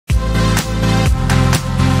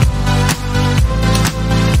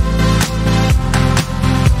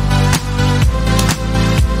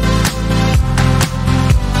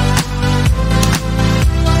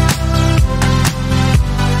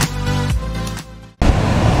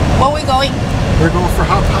We're going for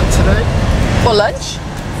hot pot today. For lunch?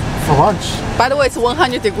 For lunch. By the way, it's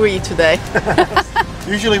 100 degrees today.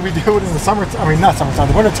 Usually we do it in the summer. I mean, not summertime,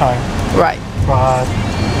 the winter time. Right. But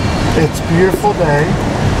it's a beautiful day.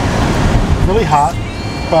 Really hot.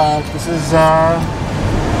 But this is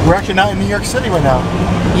we're actually not in New York City right now.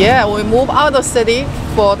 Yeah, we move out of the city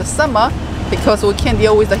for the summer because we can't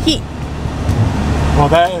deal with the heat. Well,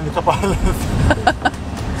 that and a couple other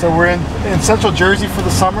things. So we're in central Jersey for the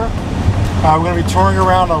summer. We're going to be touring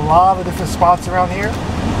around a lot of different spots around here.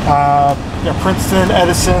 Yeah, Princeton,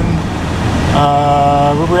 Edison,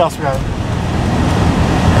 where else we got?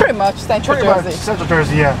 Pretty much Central Jersey. Central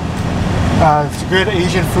Jersey, yeah. It's a good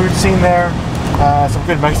Asian food scene there. Some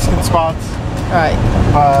good Mexican spots. Right.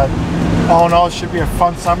 But all in all, it should be a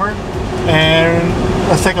fun summer. And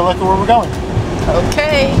let's take a look at where we're going.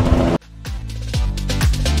 Okay.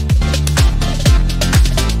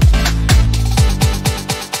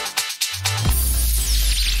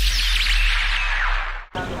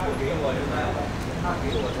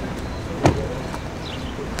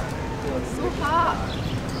 So hot.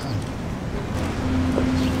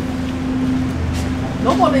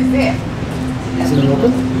 Nobody's there. Is it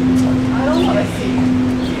open? I don't know. Let's see.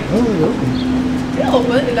 Oh, they're open. They're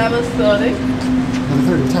open 11:30.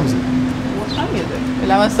 11:30. What time is it? What time is it?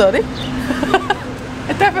 11:30.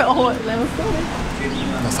 It's definitely on 11:30.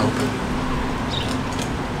 That's open.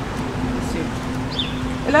 Let's see.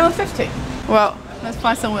 11:50. Well, let's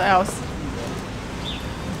find somewhere else.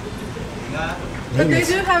 But they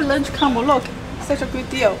do have lunch combo. Look, such a good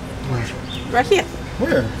deal. Where? Right here.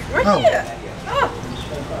 Where? Right here. Oh.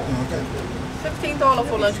 Okay. $15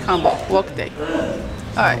 for lunch combo, workday.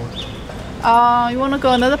 Alright. You wanna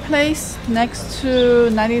go another place next to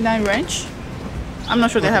 99 Ranch? I'm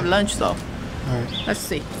not sure they have lunch though. Alright. Let's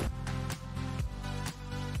see.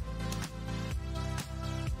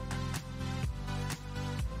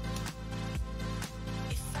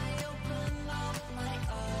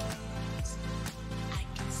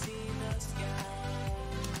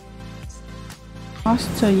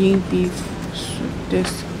 Pasta in beef soup.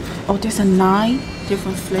 There's a 9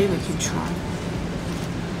 different flavor you can try.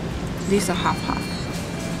 These are half.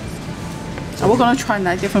 Are we gonna try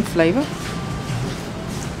 9 different flavor?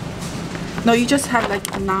 No, you just have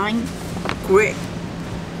like 9 grid.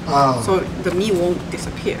 Oh. So the meat won't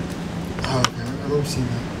disappear. Oh, okay. I've never seen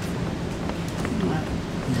that. Right.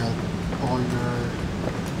 You got all your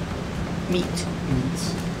Meat.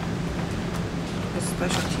 meats. The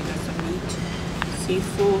specialty, that's the meat.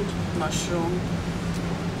 Seafood, mushroom,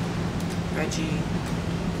 veggie.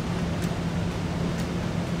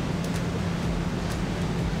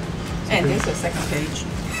 And there's a second page.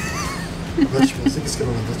 Vegetables. I think it's good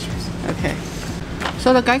on the vegetables. Okay.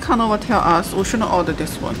 So the guy come over tell us we shouldn't order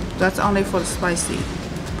this one. That's only for the spicy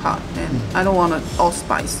part, and I don't want it all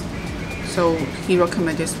spice. So he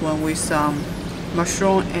recommended this one with some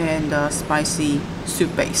mushroom and spicy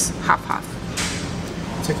soup base, half.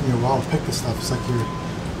 It's taking me a while to pick this stuff. It's like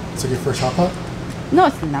your first hot pot? No,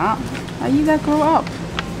 it's not. You gotta grow up.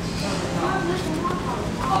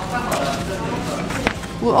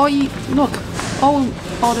 We all eat. Look, all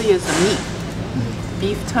order is the meat.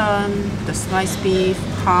 Beef tongue, the sliced beef,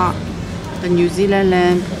 hot, the New Zealand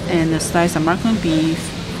lamb, and the sliced American beef.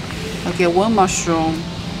 Okay, 1 mushroom,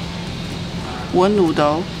 1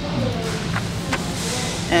 noodle,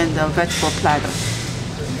 and a vegetable platter.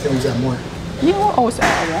 You can always add more. You will always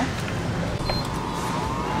add one.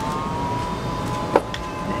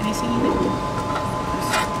 Anything in it?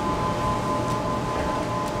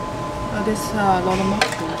 Oh, this a lot of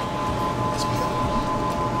mushroom.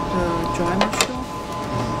 The dry mushroom.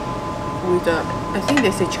 With the, I think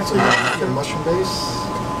they say chocolate The mushroom base.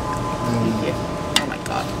 Yeah. Oh my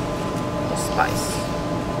god. The spice.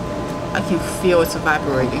 I can feel it's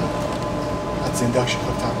evaporating. That's the induction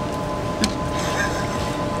cooktop.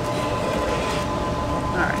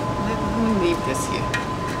 Alright, let me leave this here.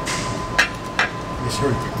 You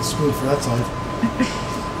sure pick the spoon for that side.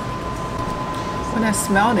 When I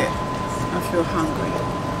smelled it, I feel hungry.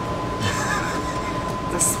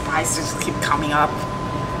 The spices keep coming up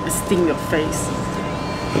and sting your face.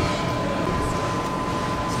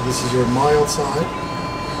 So this is your mild side,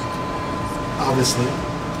 obviously,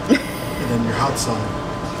 and then your hot side,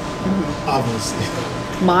 obviously.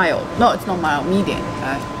 Mild. No, it's not mild. Medium.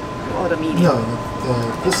 Okay? You order medium. No,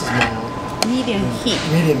 this is mild. Medium heat.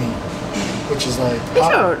 Medium heat, which is like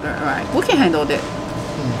hot. Sure, right. We can handle that.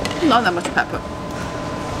 Not that much pepper.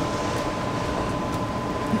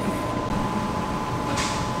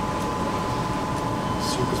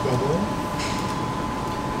 Soup is bubbling.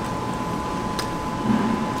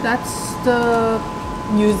 That's the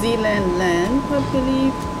New Zealand lamb, I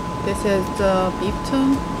believe. This is the beef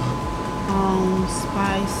tongue.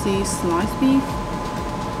 Spicy sliced beef.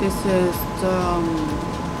 This is the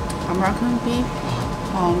American beef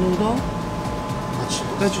noodle,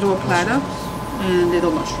 vegetable platter, and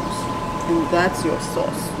little mushrooms. And that's your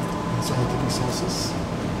sauce. These are all different sauces.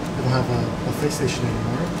 We don't have a buffet station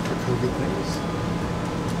anymore for COVID things.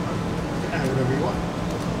 You can add whatever you want.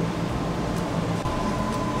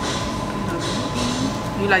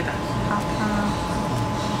 You like that? Hotpot.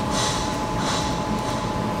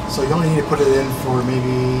 So you only need to put it in for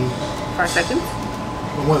maybe 5 seconds.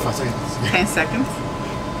 well, more than 5 seconds. 10 seconds.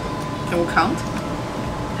 Can we count?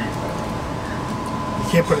 You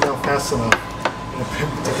can't put it down fast enough and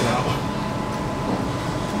take it out.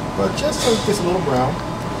 But just so it gets a little brown.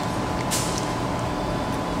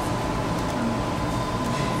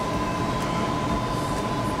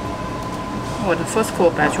 Oh, the first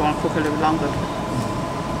cook batch you want to cook a little longer.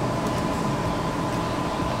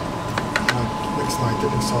 Mix my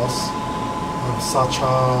dipping sauce.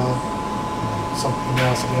 Sacha, something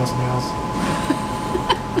else.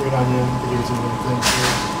 Green onion, the usual things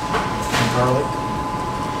here. And garlic.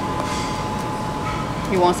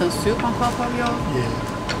 You want some soup on top of your? Yeah.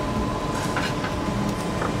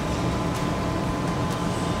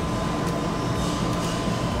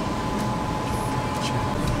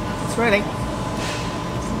 It's ready.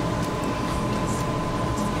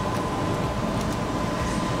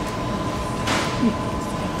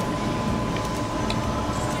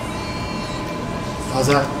 How's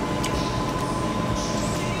that?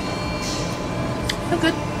 That's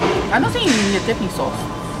good. I don't think you need a dipping sauce.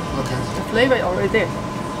 Okay. The flavor is already there.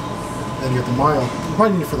 Then you get the mild. You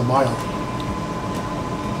probably need it for the mild.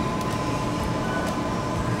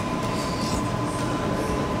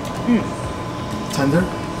 Tender?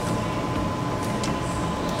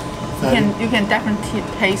 You can definitely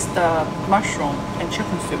taste the mushroom and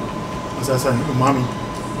chicken soup. What's that saying? Umami.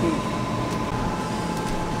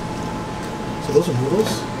 So those are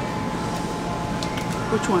noodles?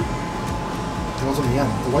 Which one? The ones on the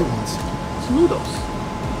end, the white ones. It's noodles.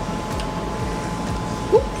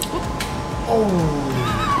 Oh!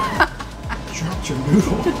 Dropped your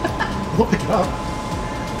noodle. Don't pick it up.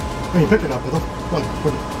 I mean, pick it up, but don't like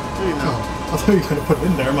put it. Oh, I thought you were going to put it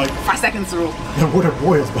in there. I'm like, 5 seconds rule. the water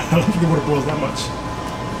boils, but I don't think the water boils that much.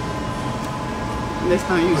 Next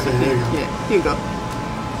time you use Okay, it. there you go. Yeah, here you go.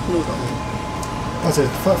 Noodle. That's a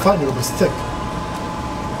flat noodle, but it's thick.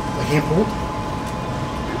 Like hand pulled?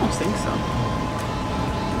 I don't think so.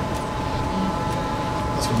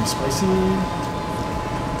 That's going to be spicy.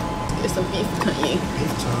 It's a beef tongue.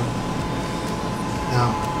 Beef tongue.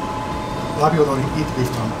 Now, a lot of people don't eat the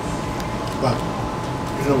beef tongue, but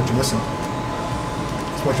you know what you're missing.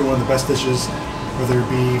 It's actually one of the best dishes, whether it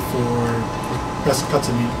be for best cuts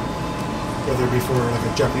of meat, whether it be for like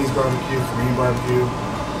a Japanese barbecue, Korean barbecue,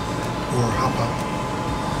 or hot pot.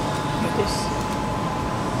 Like this.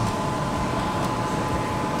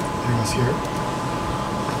 There it is here.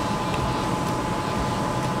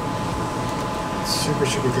 It's super,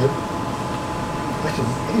 super good. Actually,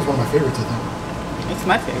 I think it's one of my favorites, I think. It's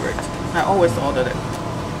my favorite. I always order it.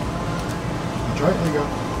 Try it, there you go.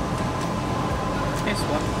 This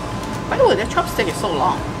one. By the way, that chopstick is so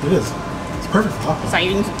long. It is. It's perfect for hot pot. It's like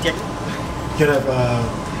you need to get. You gotta have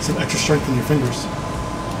some extra strength in your fingers.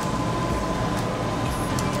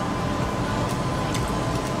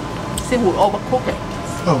 See, we overcook it.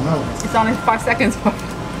 Oh no. It's only 5 seconds.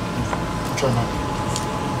 I'll try mine.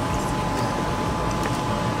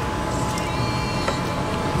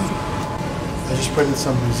 I just put in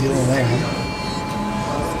some New Zealand lamb.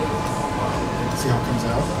 See how it comes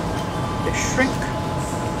out. The shrink.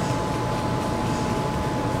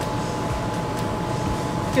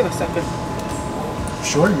 Give a second.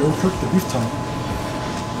 Sure, you overcooked the beef tongue.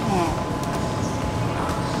 Oh.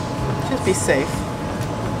 Just be safe.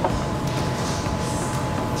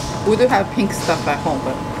 We do have pink stuff at home,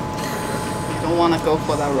 but you don't want to go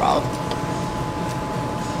for that route.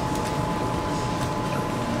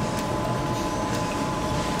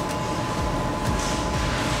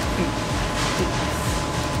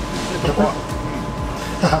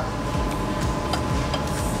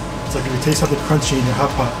 It's like if you taste something crunchy in your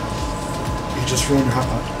hot pot, you just ruined your hot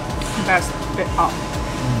pot. That's a bit off.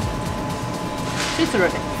 It's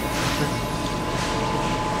ready.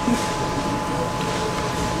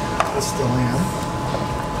 That's the lamb.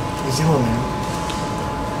 New Zealand lamb.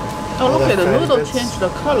 Oh, look that at the fatty noodle bits. change the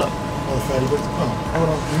color. All the fatty bits. Oh, hold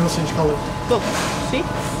on. The noodles change color. Look, see?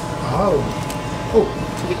 Oh. Oh.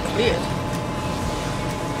 To be cleared.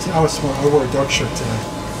 See, I was smart. I wore a dark shirt today.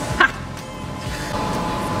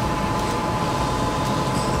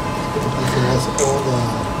 has all the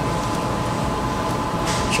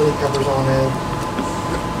chili peppers on it,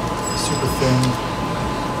 super thin,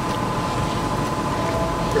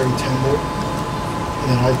 very tender. And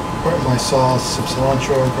then I put in my sauce, some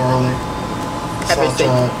cilantro, garlic,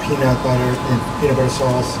 salsa, peanut butter, and peanut butter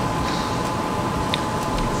sauce.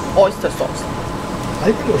 Oyster sauce. I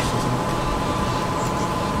like oyster sauce.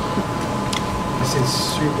 This is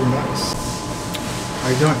super nice. How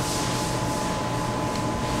you doing?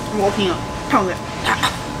 I'm walking up. Pound it.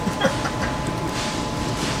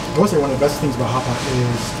 I would say one of the best things about hotpot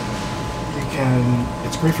is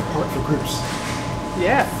it's great for groups.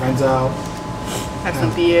 Yeah. Friends out. Have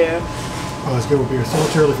some beer. Oh, it's good with beer. It's a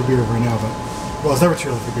little too early for beer right now, but well, it's never too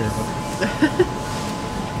early for beer, but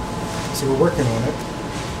so we're working on it.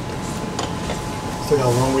 Still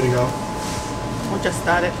got a long way to go. We just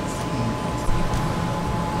started.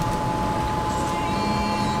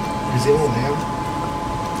 New Zealand lamb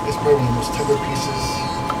is probably one of the most tender pieces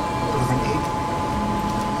I've ever eat.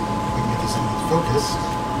 We can get this in focus.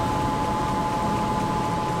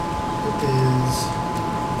 It is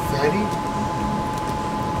fatty,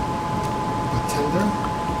 but tender.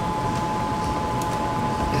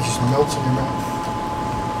 It just melts in your mouth.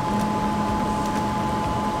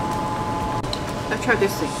 Let's try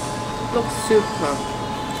this thing. Looks super.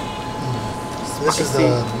 So this is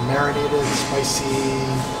the marinated, spicy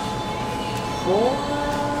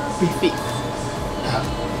beef.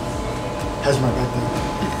 Has my bed there.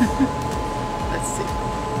 Let's see.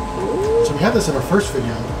 So we had this in our first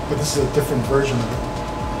video, but this is a different version of it.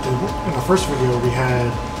 In the first video it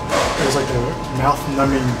was like the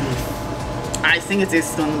mouth-numbing beef. I think it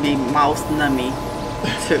is going to be mouth-numbing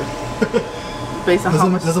too. Based on how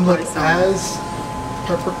much doesn't look as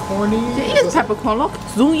peppercorny. It is peppercorn. Look,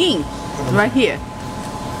 zoom in. Right here.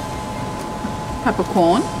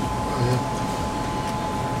 Peppercorn. Oh, yeah.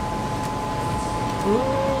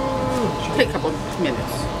 Take a couple minutes.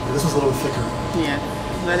 Yeah, this was a little thicker. Yeah,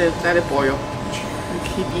 let it boil. And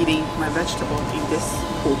keep eating my vegetable in this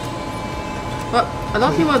pool. But a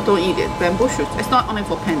lot of people don't eat it. Bamboo shoots. It's not only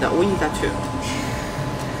for panda. We eat that too.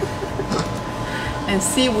 And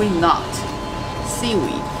seaweed not.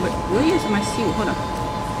 Seaweed. Wait, where is my seaweed? Hold on.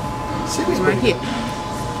 Seaweed's right here.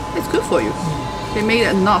 It's good for you. They made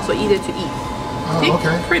it not so easy to eat. Oh, see?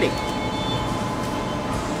 okay. Pretty.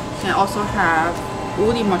 And also have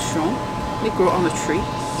woody mushroom. They grow on the tree.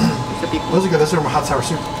 It's a big one. Those are good. Those are hot sour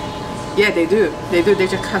soup. Yeah, they do. They do. They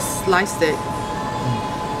just slice it.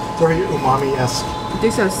 It's very umami-esque.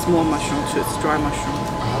 These are small mushroom too. It's dry mushroom.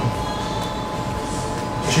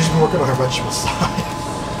 She's been working on her vegetable side.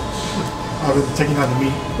 I've been taking out the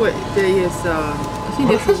meat. Wait, there is I think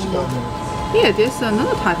What there's else you got there? yeah, there's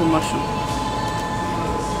another type of mushroom.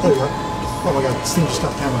 There you go. Oh my god, this thing just got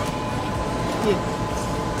the camera. Yeah.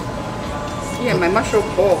 Yeah, my mushroom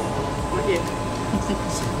ball. Right here.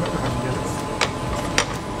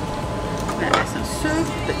 Add some soup,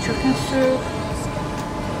 the chicken soup.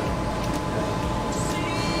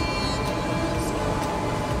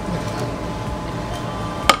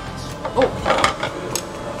 Oh,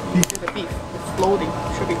 the beef. It's floating.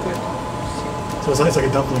 Should be good. So it's like a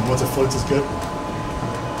dumpling. Once it floats, it's good.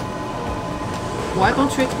 Why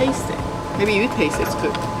don't you taste it? Maybe you taste it, it's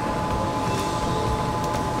good.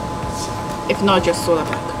 If not, just soda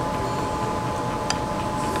back.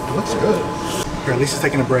 It looks good. Here, Lisa's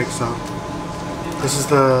taking a break, so this is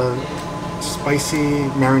the spicy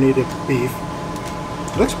marinated beef.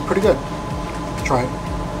 It looks pretty good. Try it.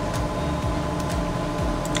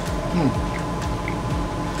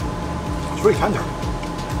 It's really tender.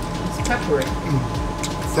 It's peppery.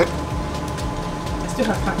 Thick. I still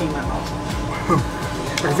have pepper in my mouth.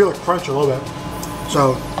 I can feel it crunch a little bit.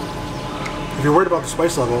 So, if you're worried about the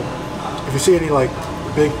spice level, if you see any like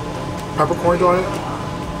big peppercorns on it,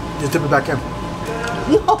 just dip it back in.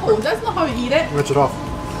 No, that's not how you eat it. Rinse it off.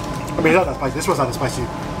 I mean, it's not that spicy. This one's not that spicy.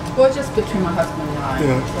 Well, just between my husband and I,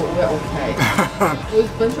 Yeah. so we're okay.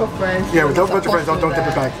 With a bunch of friends. Yeah, with a bunch of friends, don't dip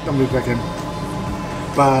it back. Don't move it back in.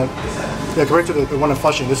 But yeah, compared to the one in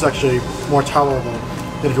Flushing, this is actually more tolerable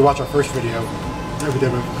than if you watch our first video that we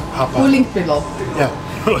did with hotpot. We'll link below. Yeah,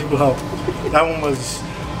 link below. That one was,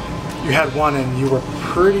 you had one and you were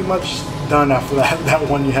pretty much done after that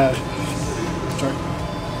one you had. Sorry.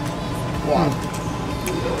 Wow.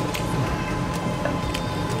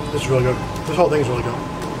 This is really good. This whole thing is really good.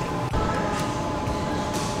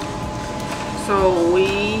 So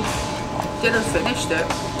we didn't finish it.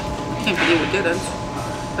 Can't believe we didn't.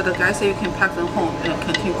 But the guy said you can pack them home and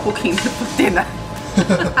continue cooking for dinner.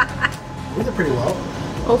 We did pretty well.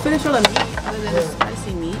 Oh, finish all the meat other than the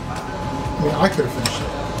spicy meat. I mean, I could have finished it.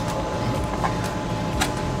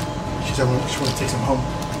 She wants to take some home.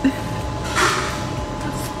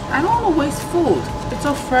 I don't want to waste food. It's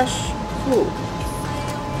all fresh food.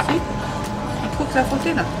 See? I cooked that for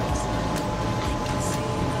dinner.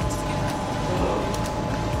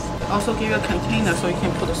 Also give you a container so you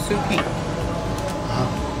can put the soup in.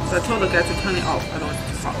 So I told the guy to turn it off, otherwise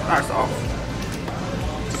it starts off.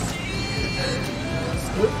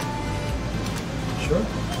 Good. Sure?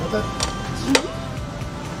 Got that?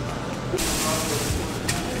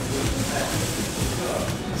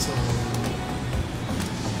 So,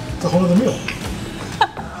 it's a whole other meal.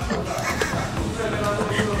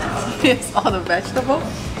 Here's all the vegetables.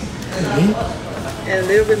 Meat. And a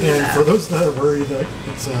little bit more. And for those that are worried that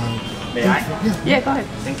it's May I? Yeah, go ahead.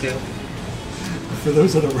 Thank you. for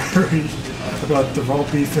those that are worried about the raw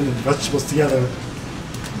beef and the vegetables together,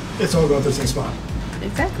 it's all about the same spot.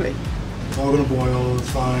 Exactly. It's all gonna boil,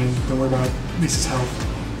 it's fine. Don't worry about Lisa's health.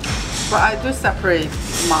 But I do separate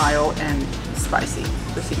mild and spicy,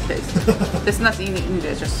 just in case. There's nothing in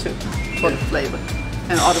there, just soup for the flavor.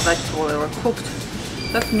 And all the vegetables were cooked.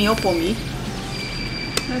 That's meal for me.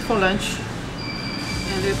 And for lunch.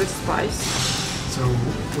 And a little bit spice. So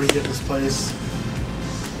we get this place,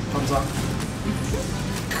 thumbs up.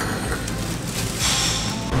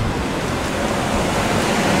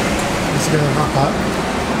 Let's get a hot pot.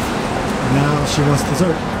 And now she wants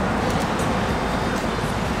dessert.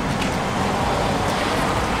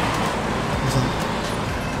 What's that?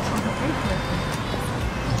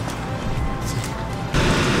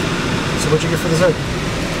 So what'd you get for dessert?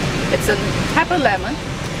 It's a pepper lemon.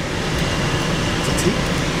 It's a tea?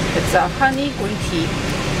 It's a honey green tea.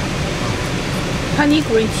 Honey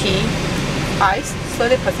green tea, ice,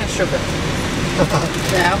 30% sugar.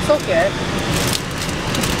 And also get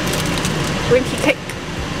green tea cake.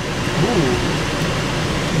 Ooh.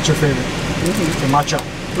 What's your favorite? The matcha.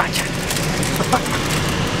 Matcha.